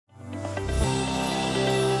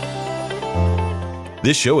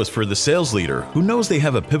This show is for the sales leader who knows they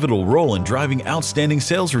have a pivotal role in driving outstanding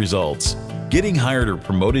sales results. Getting hired or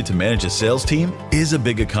promoted to manage a sales team is a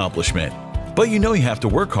big accomplishment, but you know you have to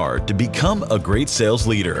work hard to become a great sales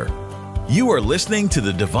leader. You are listening to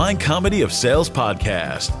the Divine Comedy of Sales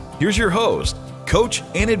podcast. Here's your host, coach,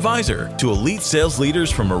 and advisor to elite sales leaders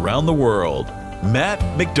from around the world, Matt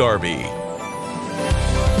McDarby.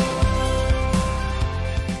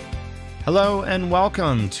 Hello and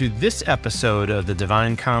welcome to this episode of the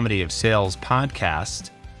Divine Comedy of Sales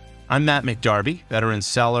podcast. I'm Matt McDarby, veteran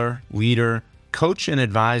seller, leader, coach, and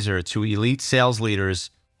advisor to elite sales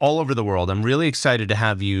leaders all over the world. I'm really excited to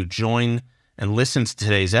have you join and listen to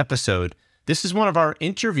today's episode. This is one of our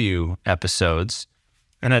interview episodes,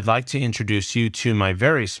 and I'd like to introduce you to my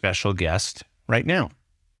very special guest right now.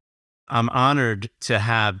 I'm honored to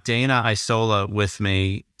have Dana Isola with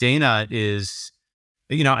me. Dana is,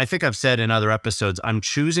 I think I've said in other episodes, I'm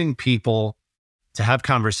choosing people to have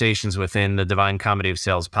conversations within the Divine Comedy of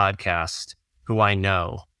Sales podcast who I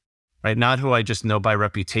know, right? Not who I just know by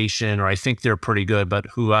reputation or I think they're pretty good, but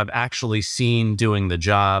who I've actually seen doing the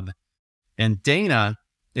job. And Dana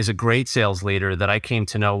is a great sales leader that I came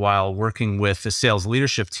to know while working with the sales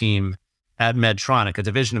leadership team at Medtronic, a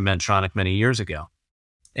division of Medtronic many years ago.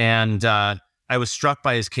 And I was struck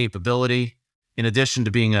by his capability. In addition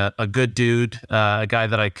to being a good dude, a guy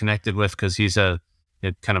that I connected with because he's a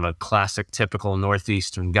kind of a classic, typical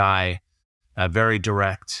Northeastern guy, very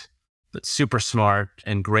direct, but super smart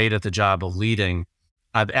and great at the job of leading.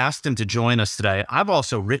 I've asked him to join us today. I've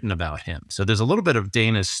also written about him. So there's a little bit of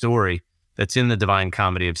Dana's story that's in the Divine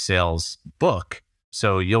Comedy of Sales book.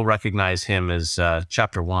 So you'll recognize him as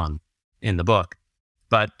chapter 1 in the book.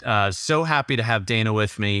 But so happy to have Dana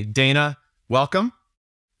with me. Dana, welcome.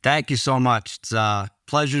 Thank you so much. It's a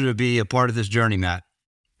pleasure to be a part of this journey, Matt.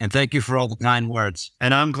 And thank you for all the kind words.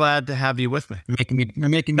 And I'm glad to have you with me. You're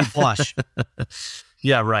making me blush.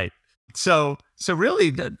 Yeah, right. So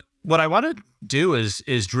really, what I want to do is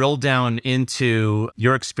drill down into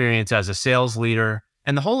your experience as a sales leader.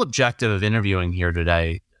 And the whole objective of interviewing here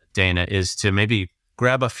today, Dana, is to maybe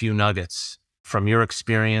grab a few nuggets from your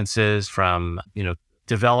experiences, from,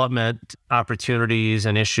 development opportunities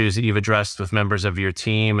and issues that you've addressed with members of your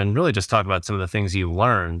team, and really just talk about some of the things you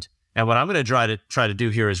learned. And what I'm going to try to do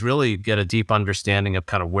here is really get a deep understanding of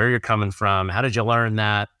kind of where you're coming from, how did you learn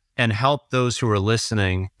that, and help those who are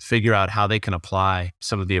listening figure out how they can apply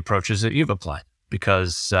some of the approaches that you've applied,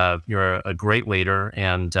 because you're a great leader,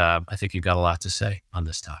 and I think you've got a lot to say on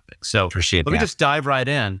this topic. So appreciate let me just dive right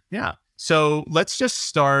in. Yeah. So let's just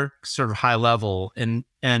start sort of high level and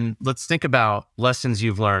let's think about lessons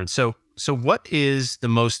you've learned. So what is the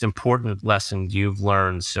most important lesson you've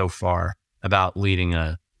learned so far about leading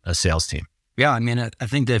a sales team? Yeah, I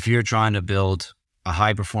think that if you're trying to build a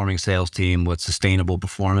high-performing sales team with sustainable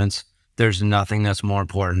performance, there's nothing that's more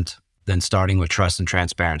important than starting with trust and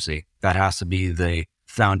transparency. That has to be the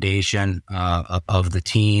foundation of the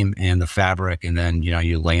team and the fabric, and then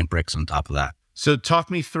you lay in bricks on top of that. So talk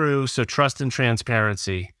me through, trust and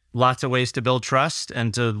transparency, lots of ways to build trust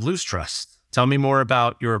and to lose trust. Tell me more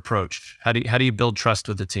about your approach. How do you build trust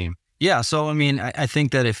with the team? Yeah. So, I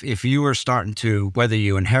think that if you were starting to, whether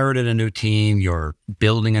you inherited a new team, you're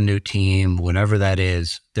building a new team, whatever that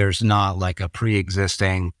is, there's not like a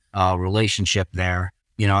pre-existing relationship there.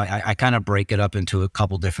 I kind of break it up into a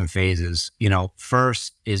couple different phases.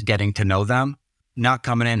 First is getting to know them, not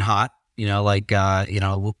coming in hot.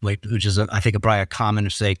 Which is, I think, probably a common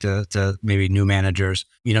mistake to maybe new managers.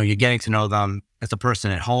 You're getting to know them as a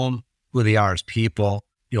person at home, who they are as people,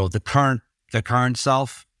 the current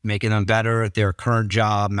self, making them better at their current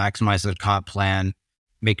job, maximize their comp plan,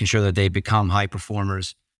 making sure that they become high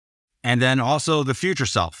performers. And then also the future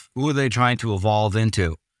self, who are they trying to evolve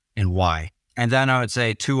into and why? And then I would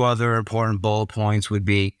say 2 other important bullet points would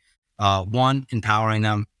be, 1, empowering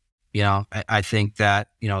them. I think that,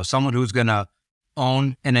 someone who's going to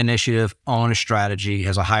own an initiative, own a strategy,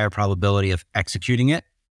 has a higher probability of executing it.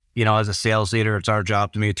 As a sales leader, it's our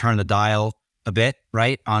job to maybe turn the dial a bit,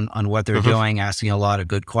 right, on what they're doing, asking a lot of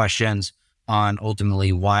good questions on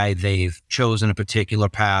ultimately why they've chosen a particular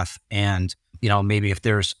path. And, maybe if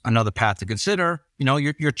there's another path to consider,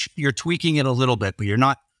 you're tweaking it a little bit, but you're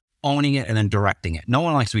not owning it and then directing it. No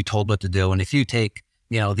one likes to be told what to do. And if you take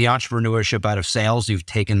the entrepreneurship out of sales, you've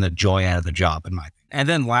taken the joy out of the job, in my opinion. And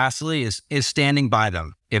then lastly is standing by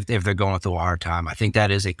them if they're going through a hard time. I think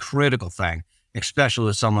that is a critical thing, especially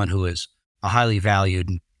with someone who is a highly valued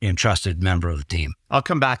and trusted member of the team. I'll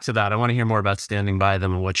come back to that. I want to hear more about standing by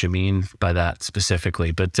them and what you mean by that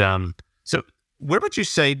specifically. But so where would you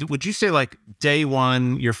say like day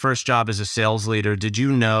one, your first job as a sales leader, did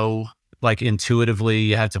you know like intuitively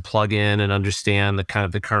you had to plug in and understand the kind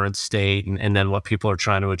of the current state and then what people are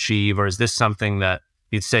trying to achieve? Or is this something that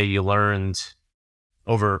you'd say you learned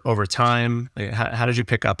over time? Like, how did you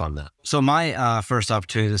pick up on that? So my first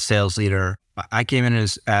opportunity as a sales leader, I came in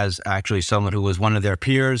as actually someone who was one of their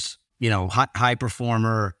peers, high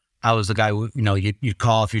performer. I was the guy who, you'd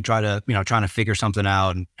call if you trying to figure something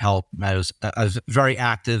out and help. I was very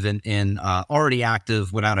active in already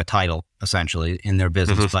active without a title, essentially, in their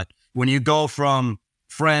business. But when you go from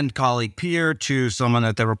friend, colleague, peer to someone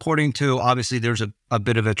that they're reporting to, obviously there's a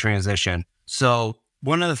bit of a transition. So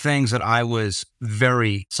one of the things that I was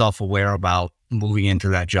very self-aware about moving into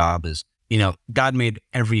that job is, God made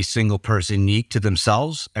every single person unique to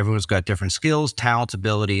themselves. Everyone's got different skills, talents,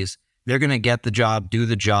 abilities. They're going to get the job, do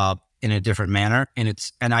the job in a different manner. And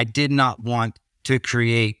I did not want to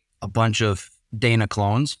create a bunch of Dana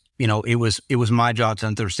clones. It was my job to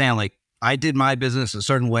understand, like, I did my business a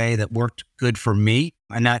certain way that worked good for me,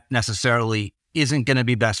 and that necessarily isn't going to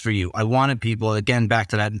be best for you. I wanted people, again, back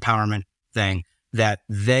to that empowerment thing, that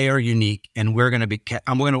they are unique and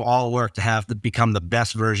I'm going to all work to become the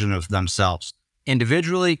best version of themselves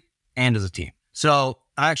individually and as a team. So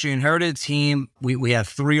I actually inherited a team. We had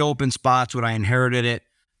 3 open spots when I inherited it.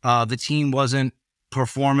 The team wasn't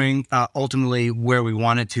performing ultimately where we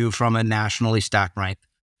wanted to from a nationally stack ranked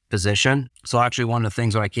position. So actually one of the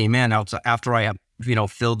things when I came in after I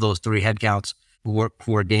filled those 3 headcounts, who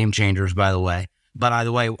were game changers, by the way. But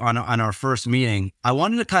either way, on our first meeting, I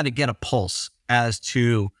wanted to kind of get a pulse as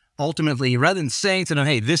to ultimately, rather than saying to them,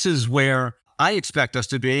 hey, this is where I expect us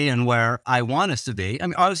to be and where I want us to be. I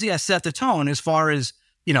mean, obviously I set the tone as far as,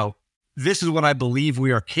 this is what I believe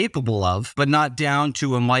we are capable of, but not down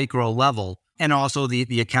to a micro level. And also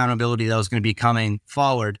the accountability that was going to be coming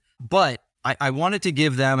forward. But I wanted to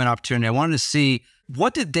give them an opportunity. I wanted to see,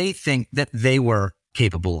 what did they think that they were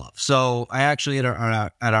capable of? So I actually,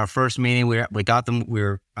 at our first meeting, we got them,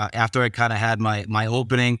 after I kind of had my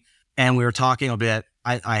opening and we were talking a bit,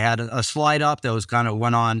 I had a slide up that was kind of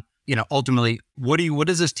went on, ultimately, what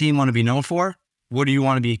does this team want to be known for? What do you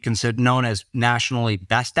want to be considered known as nationally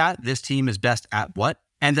best at? This team is best at what?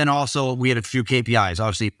 And then also we had a few KPIs,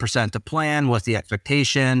 obviously percent to plan, what's the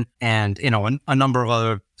expectation, and, a number of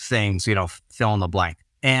other things, fill in the blank.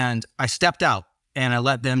 And I stepped out and I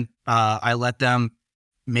let them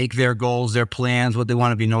make their goals, their plans, what they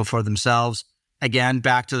want to be known for themselves. Again,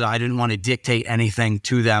 back to I didn't want to dictate anything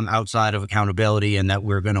to them outside of accountability and that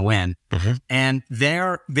we're going to win. And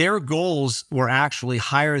their goals were actually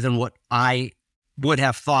higher than what I would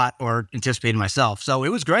have thought or anticipated myself. So it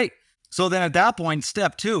was great. So then at that point,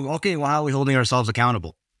 step 2, okay, well, how are we holding ourselves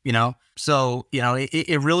accountable? So,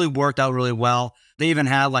 it really worked out really well. They even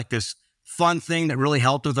had like this fun thing that really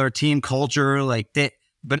helped with our team culture.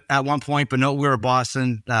 But at one point, we were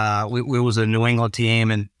Boston. We was a New England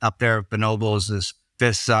team, and up there, Bonobo was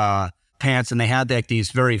this pants, and they had like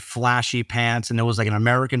these very flashy pants, and it was like an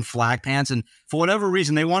American flag pants. And for whatever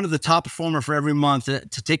reason, they wanted the top performer for every month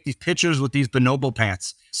to take these pictures with these Bonobo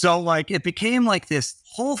pants. So like it became like this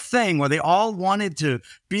whole thing where they all wanted to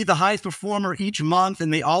be the highest performer each month,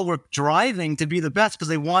 and they all were driving to be the best because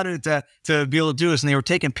they wanted to be able to do this. And they were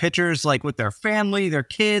taking pictures like with their family, their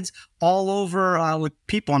kids, all over with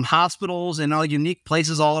people in hospitals and all unique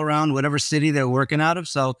places all around whatever city they're working out of.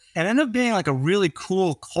 So it ended up being like a really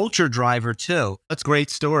cool culture driver too. That's a great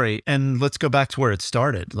story. And let's go back to where it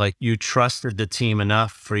started. Like, you trusted the team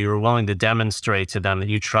enough, or you were willing to demonstrate to them that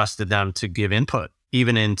you trusted them to give input,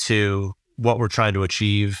 even into what we're trying to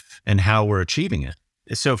achieve and how we're achieving it.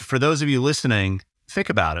 So for those of you listening, think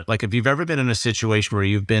about it. Like, if you've ever been in a situation where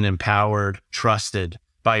you've been empowered, trusted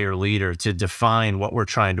by your leader to define what we're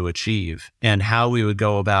trying to achieve and how we would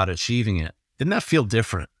go about achieving it, didn't that feel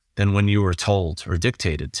different than when you were told or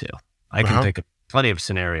dictated to? I can think of plenty of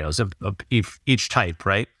scenarios of each type,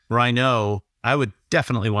 right? Where I know I would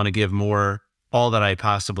definitely want to give more, all that I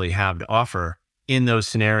possibly have to offer in those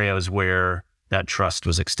scenarios where that trust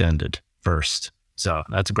was extended first. So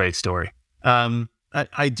that's a great story. I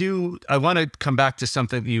want to come back to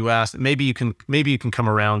something that you asked. Maybe you can come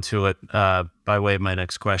around to it by way of my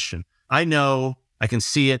next question. I know I can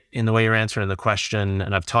see it in the way you're answering the question,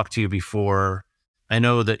 and I've talked to you before. I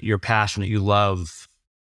know that you're passionate. You love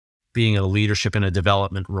being in a leadership and a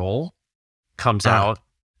development role. Comes out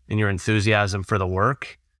in your enthusiasm for the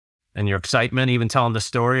work and your excitement, even telling the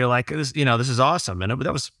story. You're like, this is awesome. And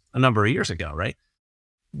that was a number of years ago, right?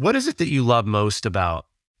 What is it that you love most about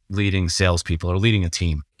leading salespeople or leading a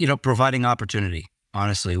team? Providing opportunity,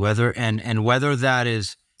 honestly, whether that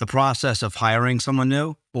is the process of hiring someone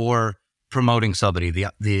new or promoting somebody,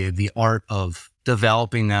 the art of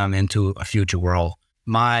developing them into a future role.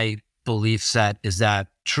 My belief set is that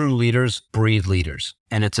true leaders breed leaders,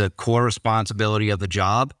 and it's a core responsibility of the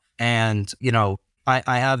job. And, I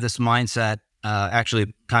have this mindset,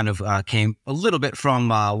 actually kind of came a little bit from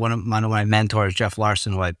one of my mentors, Jeff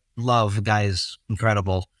Larson, who I love. The guy is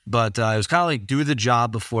incredible. But it was kind of like, do the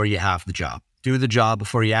job before you have the job. Do the job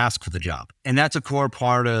before you ask for the job. And that's a core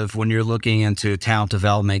part of when you're looking into talent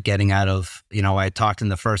development, getting out of, I talked in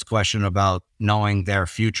the first question about knowing their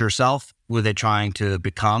future self, who they're trying to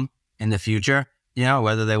become in the future,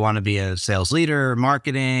 whether they want to be a sales leader,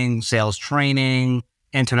 marketing, sales training,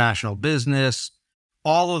 international business.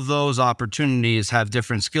 All of those opportunities have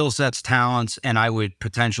different skill sets, talents, and I would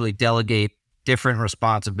potentially delegate different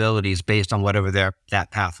responsibilities based on whatever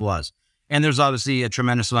that path was. And there's obviously a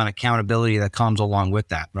tremendous amount of accountability that comes along with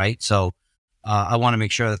that, right? So I want to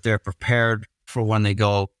make sure that they're prepared for when they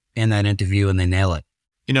go in that interview and they nail it.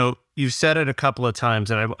 You've said it a couple of times,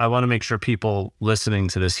 and I want to make sure people listening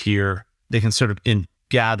to this here, they can sort of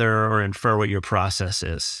gather or infer what your process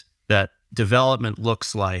is. That development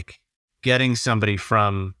looks like getting somebody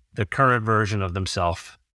from the current version of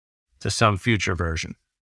themselves to some future version.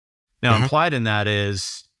 Now, implied in that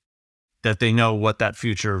is that they know what that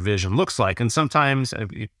future vision looks like. And sometimes,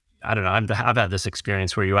 I don't know, I've had this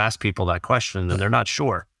experience where you ask people that question and they're not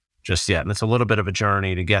sure just yet. And it's a little bit of a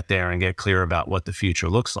journey to get there and get clear about what the future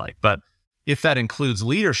looks like. But if that includes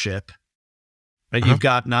leadership, right, you've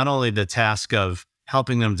got not only the task of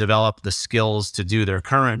helping them develop the skills to do their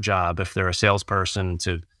current job, if they're a salesperson,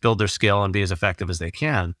 to build their skill and be as effective as they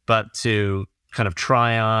can, but to kind of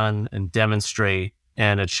try on and demonstrate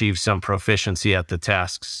and achieve some proficiency at the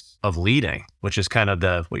tasks of leading, which is kind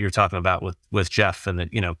of what you're talking about with Jeff, and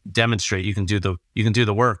that, demonstrate you can do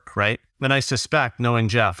the work, right? And I suspect, knowing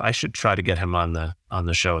Jeff, I should try to get him on the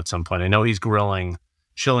show at some point. I know he's chilling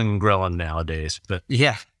and grilling nowadays, but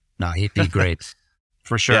yeah, no, he'd be great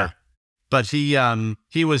for sure. Yeah. But he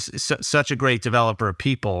was such a great developer of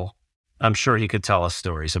people. I'm sure he could tell us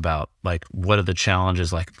stories about, like, what are the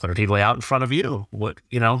challenges, like, what did he lay out in front of you? What,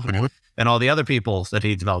 and all the other people that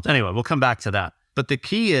he developed. Anyway, we'll come back to that. But the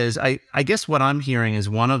key is, I guess what I'm hearing is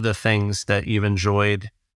one of the things that you've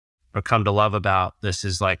enjoyed or come to love about this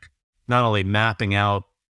is, like, not only mapping out,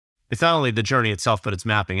 it's not only the journey itself, but it's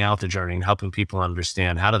mapping out the journey and helping people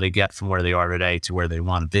understand how do they get from where they are today to where they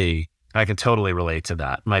want to be. I can totally relate to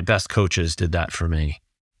that. My best coaches did that for me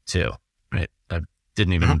too, right? I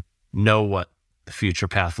didn't even know what the future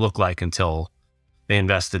path looked like until they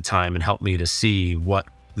invested time and helped me to see what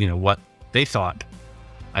they thought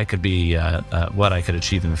I could be, what I could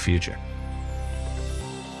achieve in the future.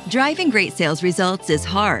 Driving great sales results is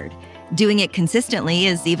hard. Doing it consistently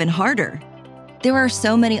is even harder. There are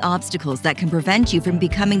so many obstacles that can prevent you from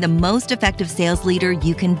becoming the most effective sales leader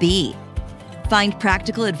you can be. Find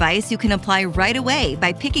practical advice you can apply right away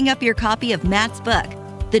by picking up your copy of Matt's book,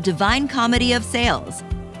 The Divine Comedy of Sales,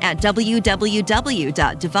 at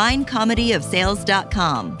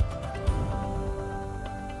www.divinecomedyofsales.com.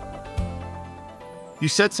 You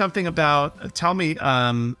said something about, tell me,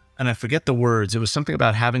 and I forget the words. It was something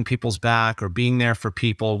about having people's back or being there for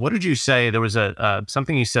people. What did you say? There was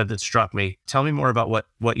something you said that struck me. Tell me more about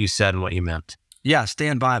what you said and what you meant. Yeah,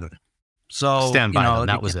 stand by them. So, stand by them.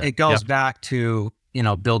 That was it. It goes back to,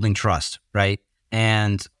 building trust, right?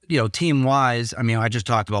 And, team-wise, I just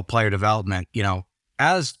talked about player development.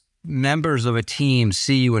 As members of a team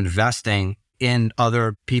see you investing in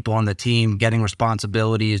other people on the team, getting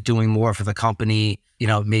responsibilities, doing more for the company,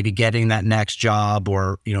 maybe getting that next job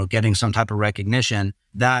or, getting some type of recognition,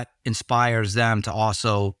 that inspires them to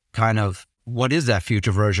also kind of, what is that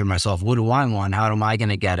future version of myself? What do I want? How am I going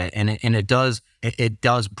to get it? And it does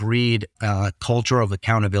breed a culture of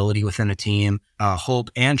accountability within a team, hope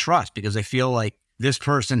and trust, because I feel like this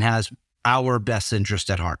person has our best interest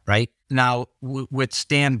at heart, right? Now, with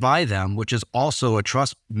stand by them, which is also a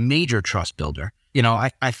major trust builder.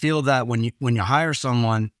 I feel that when you hire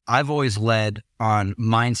someone, I've always led on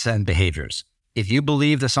mindset and behaviors. If you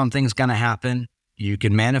believe that something's going to happen, you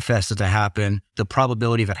can manifest it to happen. The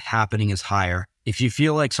probability of it happening is higher. If you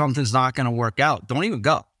feel like something's not going to work out, don't even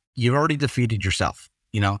go. You've already defeated yourself,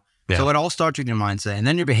 Yeah. So it all starts with your mindset, and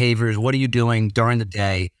then your behaviors. What are you doing during the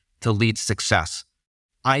day to lead success?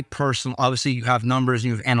 I personally, obviously you have numbers,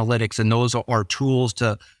 you have analytics, and those are tools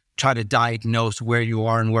to try to diagnose where you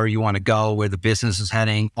are and where you want to go, where the business is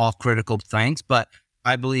heading, all critical things. But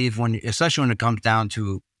I believe especially when it comes down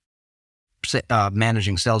to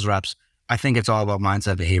managing sales reps, I think it's all about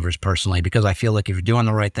mindset behaviors personally, because I feel like if you're doing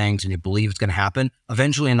the right things and you believe it's going to happen,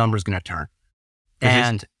 eventually a number is going to turn.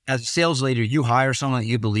 And as a sales leader, you hire someone that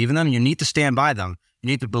you believe in them, you need to stand by them. You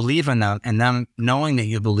need to believe in them, and them knowing that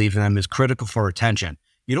you believe in them is critical for retention.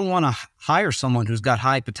 You don't want to hire someone who's got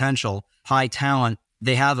high potential, high talent.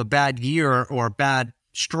 They have a bad year or a bad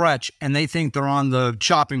stretch and they think they're on the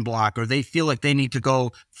chopping block, or they feel like they need to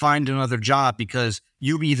go find another job because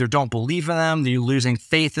you either don't believe in them, you're losing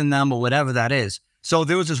faith in them, or whatever that is. So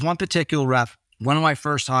there was this one particular rep, one of my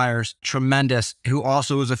first hires, tremendous, who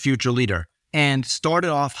also was a future leader and started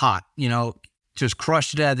off hot, just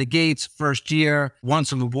crushed it out of the gates first year, won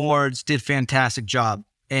some awards, did fantastic job.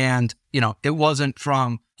 And, it wasn't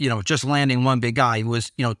from, just landing one big guy. It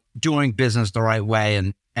was, doing business the right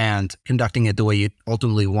way and conducting it the way you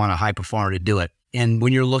ultimately want a high performer to do it. And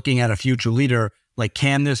when you're looking at a future leader, like,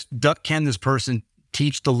 can this person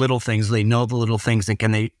teach the little things? They know the little things, and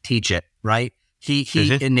can they teach it, right? He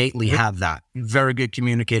innately have that. Very good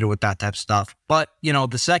communicator with that type of stuff. But,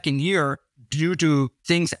 the second year, due to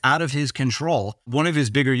things out of his control, one of his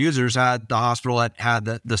bigger users had the hospital had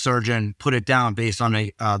the surgeon put it down based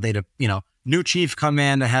on new chief come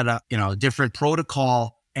in that had a different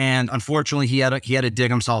protocol. And unfortunately, he had to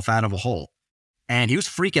dig himself out of a hole. And he was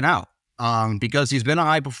freaking out because he's been a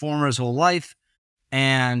high performer his whole life.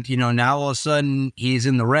 And, now all of a sudden he's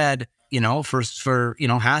in the red, for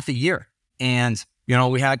half a year. And,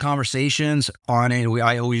 we had conversations on it.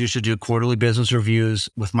 I always used to do quarterly business reviews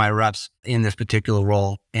with my reps in this particular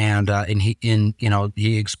role. And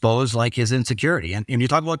he exposed like his insecurity. And you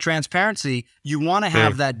talk about transparency, you want to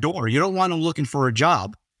have that door. You don't want him looking for a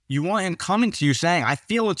job. You want him coming to you saying, I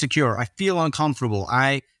feel insecure. I feel uncomfortable.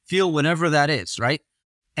 I feel whatever that is. Right.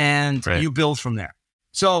 And you build from there.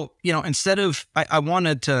 So, instead of, I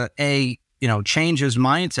wanted to change his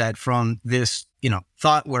mindset from this,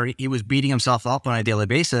 thought where he was beating himself up on a daily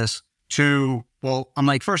basis to, well, I'm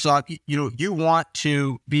like, first off, you want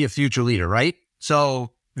to be a future leader, right?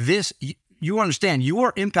 So you understand you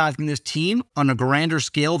are impacting this team on a grander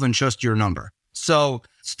scale than just your number. So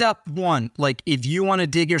step one, like, if you want to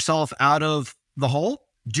dig yourself out of the hole,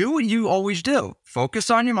 do what you always do. Focus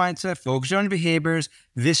on your mindset, focus on your behaviors.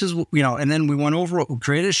 This is, and then we went over,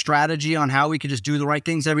 create a strategy on how we could just do the right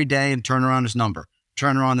things every day and turn around this number.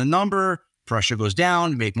 Turn around the number, pressure goes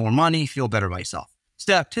down, make more money, feel better about yourself.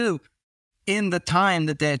 Step two, in the time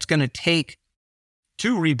that it's going to take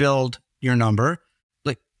to rebuild your number,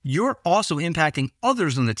 like, you're also impacting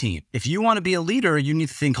others on the team. If you want to be a leader, you need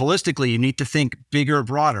to think holistically. You need to think bigger,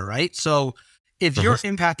 broader, right? So if you're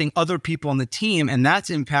impacting other people on the team and that's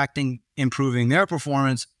improving their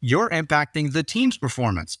performance, you're impacting the team's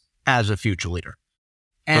performance as a future leader.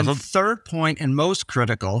 And third point, and most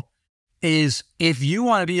critical, is if you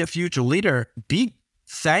want to be a future leader, be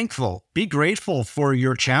thankful, be grateful for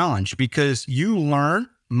your challenge, because you learn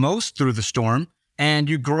most through the storm and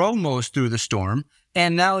you grow most through the storm.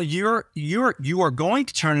 And now you are going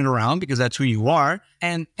to turn it around because that's who you are.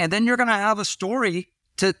 And then you're going to have a story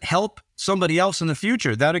to help somebody else in the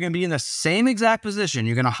future that are going to be in the same exact position.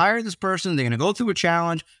 You're going to hire this person. They're going to go through a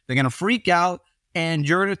challenge. They're going to freak out. And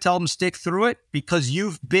you're going to tell them stick through it because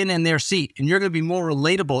you've been in their seat, and you're going to be more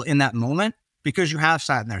relatable in that moment because you have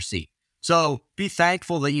sat in their seat. So be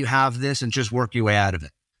thankful that you have this and just work your way out of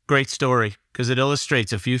it. Great story, because it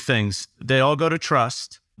illustrates a few things. They all go to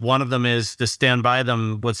trust. One of them is to stand by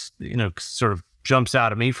them. What's, sort of jumps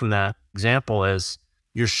out at me from that example is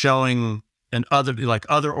you're showing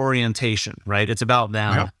other orientation, right? It's about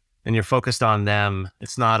them and you're focused on them.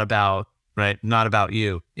 It's not about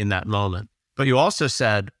you in that moment. But you also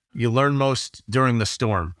said you learn most during the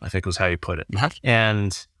storm, I think was how you put it.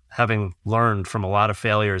 And having learned from a lot of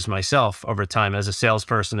failures myself over time as a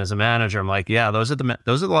salesperson, as a manager, I'm like, yeah, those are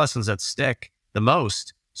the lessons that stick the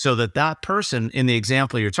most. So that person in the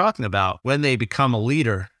example you're talking about, when they become a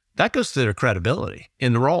leader, that goes to their credibility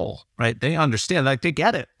in the role, right? They understand, like, they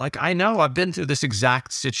get it. Like, I know I've been through this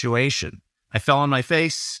exact situation. I fell on my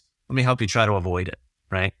face. Let me help you try to avoid it,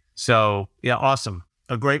 right? So yeah, awesome.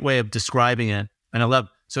 A great way of describing it. And I love,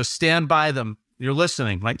 so stand by them. You're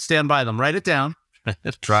listening, like, stand by them, write it down.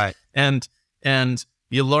 Right. And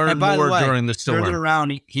you learn more during the storm. Turned it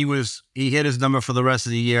around, he hit his number for the rest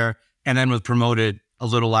of the year and then was promoted a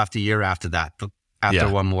little after year after that,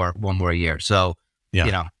 one more year. So,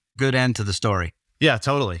 good end to the story. Yeah,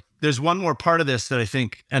 totally. There's one more part of this that I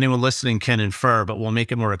think anyone listening can infer, but we'll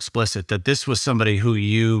make it more explicit, that this was somebody who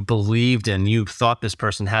you believed in. You thought this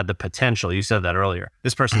person had the potential. You said that earlier.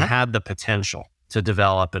 This person had the potential to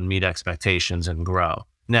develop and meet expectations and grow.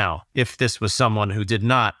 Now, if this was someone who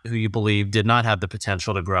you believe did not have the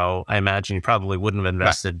potential to grow, I imagine you probably wouldn't have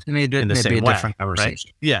invested in the same way. Different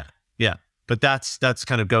conversation. Right? Yeah. But that's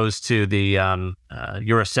kind of goes to the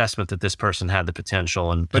your assessment that this person had the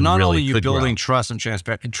potential but not really only you building trust and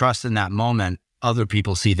transparency, trust in that moment, other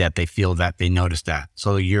people see that, they feel that, they notice that.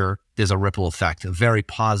 So is a ripple effect, a very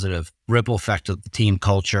positive ripple effect of the team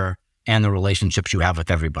culture and the relationships you have with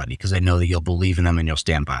everybody, because they know that you'll believe in them and you'll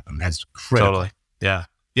stand by them. That's critical. Totally. Yeah.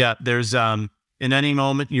 Yeah. There's, in any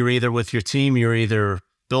moment, you're either with your team, you're either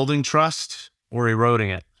building trust or eroding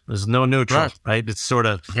it. There's no neutral, right? It's sort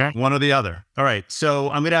of one or the other. All right. So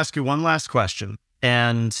I'm going to ask you one last question.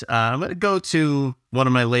 And I'm going to go to one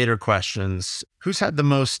of my later questions. Who's had the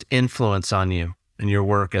most influence on you in your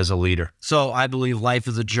work as a leader? So I believe life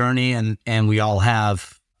is a journey, and we all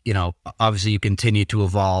have, obviously you continue to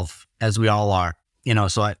evolve as we all are,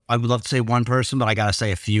 so I would love to say one person, but I got to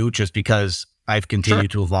say a few just because I've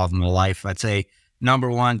continued to evolve in my life. I'd say number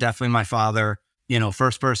one, definitely my father,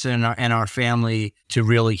 first person in our family to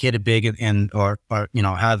really hit it big or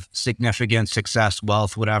have significant success,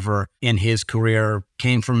 wealth, whatever in his career.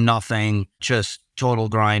 Came from nothing, just total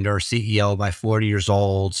grinder, CEO by 40 years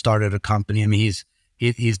old, started a company. I mean,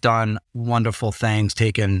 he's done wonderful things,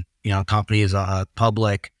 taken, companies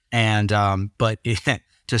public. And, but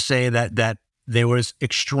to say that there was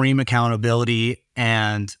extreme accountability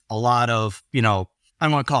and a lot of, I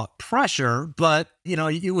don't want to call it pressure, but, there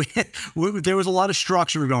was a lot of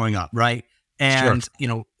structure going up, right? And,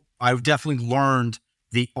 I've definitely learned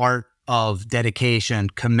the art of dedication,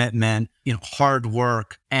 commitment, hard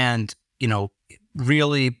work, and,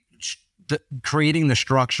 really creating the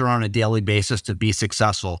structure on a daily basis to be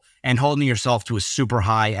successful and holding yourself to a super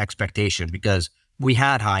high expectation, because we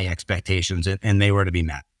had high expectations and they were to be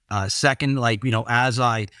met. Second, as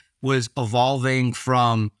I was evolving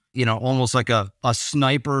from, almost like a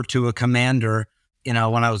sniper to a commander, when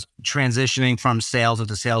I was transitioning from sales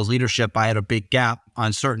into sales leadership, I had a big gap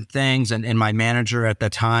on certain things. And my manager at the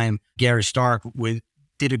time, Gary Stark,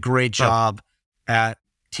 did a great job at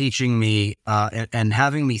teaching me and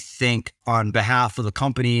having me think on behalf of the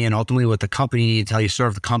company and ultimately what the company needs, how you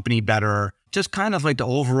serve the company better, just kind of like the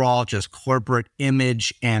overall just corporate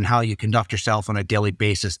image and how you conduct yourself on a daily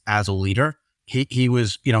basis as a leader. He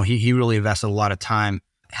was, he really invested a lot of time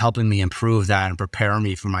helping me improve that and prepare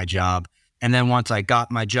me for my job. And then once I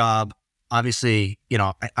got my job, obviously,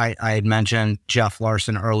 I had mentioned Jeff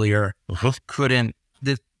Larson earlier,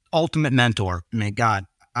 the ultimate mentor. I mean, God,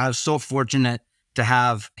 I was so fortunate to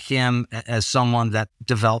have him as someone that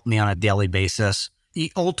developed me on a daily basis.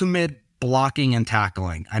 The ultimate blocking and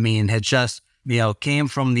tackling. I mean, had just, came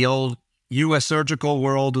from the old U.S. surgical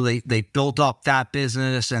world. They built up that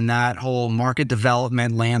business and that whole market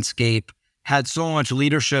development landscape, had so much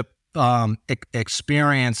leadership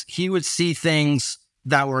experience. He would see things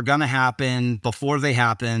that were going to happen before they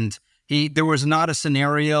happened. There was not a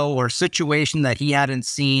scenario or situation that he hadn't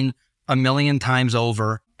seen a million times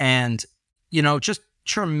over. And, just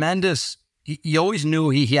tremendous. You always knew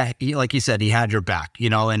he, like he said, he had your back,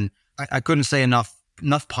 and I couldn't say enough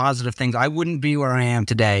positive things. I wouldn't be where I am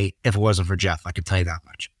today if it wasn't for Jeff. I could tell you that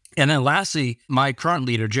much. And then lastly, my current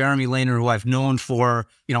leader, Jeremy Lehner, who I've known for,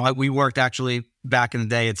 we worked actually back in the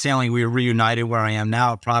day at Sailing. We were reunited where I am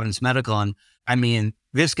now at Providence Medical. And I mean,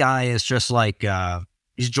 this guy is just like,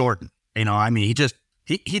 he's Jordan, he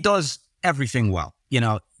does everything well,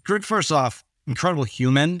 first off, incredible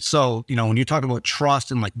human. So, when you talk about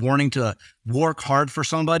trust and like wanting to work hard for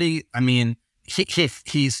somebody, I mean,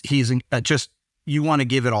 he's just, you want to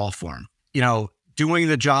give it all for him, doing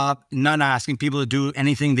the job, not asking people to do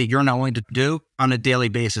anything that you're not willing to do on a daily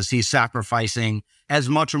basis. He's sacrificing as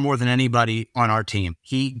much or more than anybody on our team.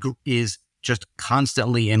 He is just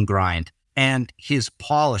constantly in grind, and his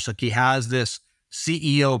polish, like he has this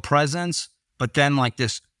CEO presence, but then like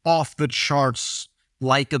this off the charts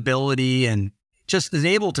likability, and just is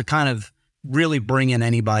able to kind of really bring in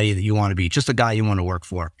anybody that you want to be, just a guy you want to work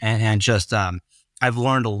for. And just, I've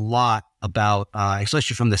learned a lot about,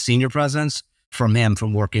 especially from the senior presence, from him,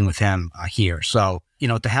 from working with him here. So,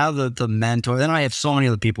 to have the mentor, then I have so many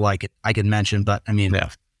other people I could mention, but I mean,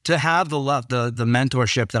 to have the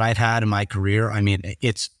mentorship that I've had in my career, I mean,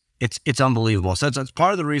 it's unbelievable. So it's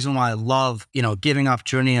part of the reason why I love, giving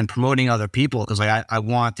opportunity and promoting other people, because like I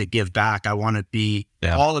want to give back. I want to be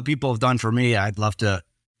all the people have done for me. I'd love to,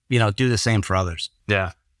 do the same for others.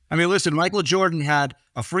 Yeah. I mean, listen, Michael Jordan had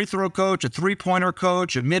a free throw coach, a three-pointer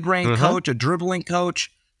coach, a mid-range coach, a dribbling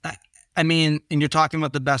coach. I mean, and you're talking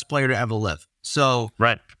about the best player to ever live. So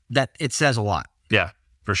that it says a lot. Yeah,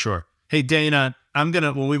 for sure. Hey, Dana,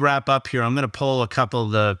 when we wrap up here, I'm going to pull a couple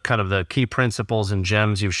of the key principles and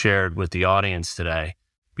gems you've shared with the audience today.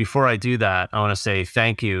 Before I do that, I want to say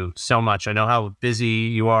thank you so much. I know how busy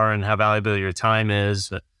you are and how valuable your time is.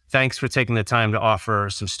 But thanks for taking the time to offer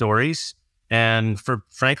some stories and for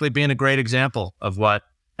frankly being a great example of what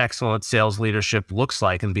excellent sales leadership looks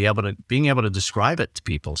like, and being able to describe it to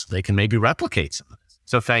people so they can maybe replicate some of this.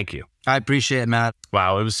 So thank you. I appreciate it, Matt.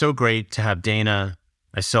 Wow, it was so great to have Dana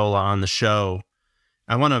Isola on the show.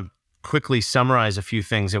 I want to quickly summarize a few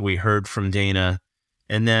things that we heard from Dana,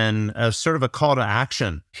 and then sort of a call to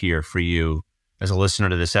action here for you as a listener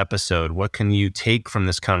to this episode. What can you take from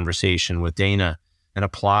this conversation with Dana and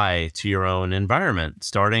apply to your own environment,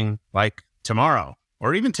 starting like tomorrow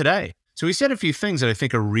or even today? So he said a few things that I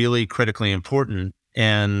think are really critically important,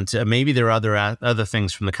 and maybe there are other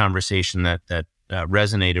things from the conversation that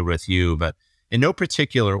resonated with you, but in no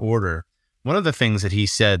particular order. One of the things that he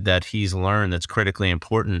said that he's learned that's critically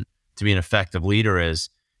important to be an effective leader is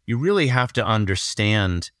you really have to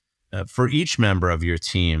understand for each member of your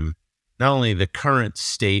team, not only the current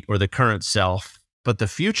state or the current self, but the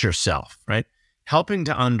future self, right? Helping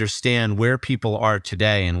to understand where people are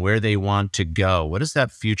today and where they want to go. What is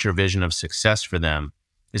that future vision of success for them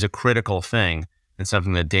is a critical thing and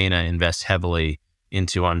something that Dana invests heavily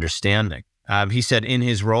into understanding. He said in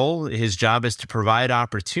his role, his job is to provide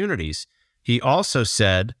opportunities. He also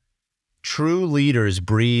said, true leaders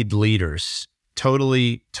breed leaders.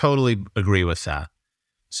 Totally agree with that.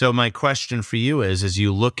 So my question for you is, as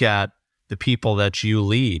you look at the people that you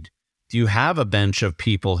lead, do you have a bench of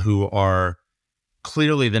people who are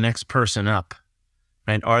clearly the next person up?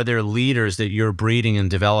 Right? Are there leaders that you're breeding and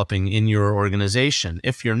developing in your organization?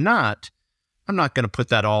 If you're not, I'm not going to put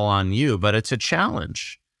that all on you, but it's a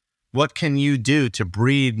challenge. What can you do to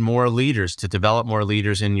breed more leaders, to develop more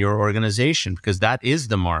leaders in your organization? Because that is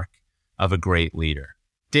the mark of a great leader.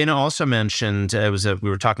 Dana also mentioned, we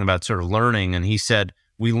were talking about sort of learning, and he said,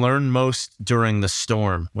 we learn most during the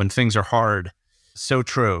storm, when things are hard. So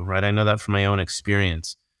true, right? I know that from my own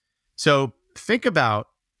experience. So think about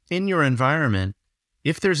in your environment,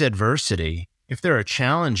 if there's adversity, if there are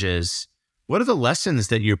challenges, what are the lessons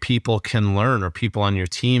that your people can learn or people on your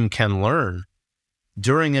team can learn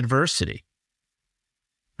during adversity?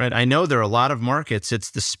 Right? I know there are a lot of markets. It's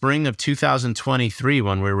the spring of 2023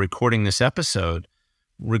 when we're recording this episode.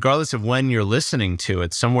 Regardless of when you're listening to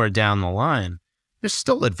it, somewhere down the line, there's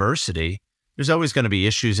still adversity. There's always going to be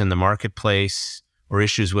issues in the marketplace or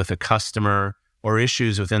issues with a customer or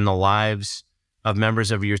issues within the lives of members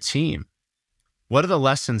of your team. What are the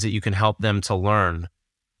lessons that you can help them to learn?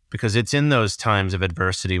 Because it's in those times of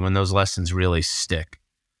adversity when those lessons really stick.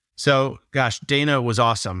 So, gosh, Dana was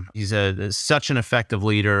awesome. He's such an effective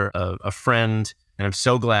leader, a friend, and I'm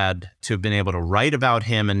so glad to have been able to write about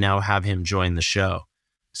him and now have him join the show.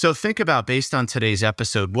 So think about, based on today's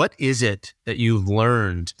episode, what is it that you've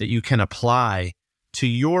learned that you can apply to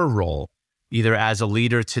your role, either as a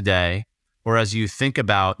leader today or as you think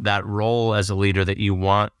about that role as a leader that you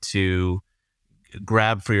want to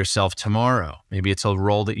grab for yourself tomorrow? Maybe it's a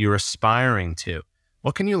role that you're aspiring to.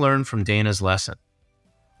 What can you learn from Dana's lesson?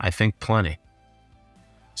 I think plenty.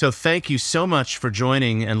 So thank you so much for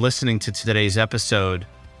joining and listening to today's episode.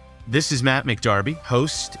 This is Matt McDarby,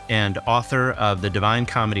 host and author of The Divine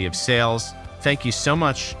Comedy of Sales. Thank you so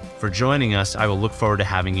much for joining us. I will look forward to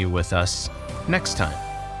having you with us next time.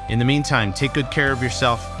 In the meantime, take good care of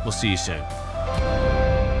yourself. We'll see you soon.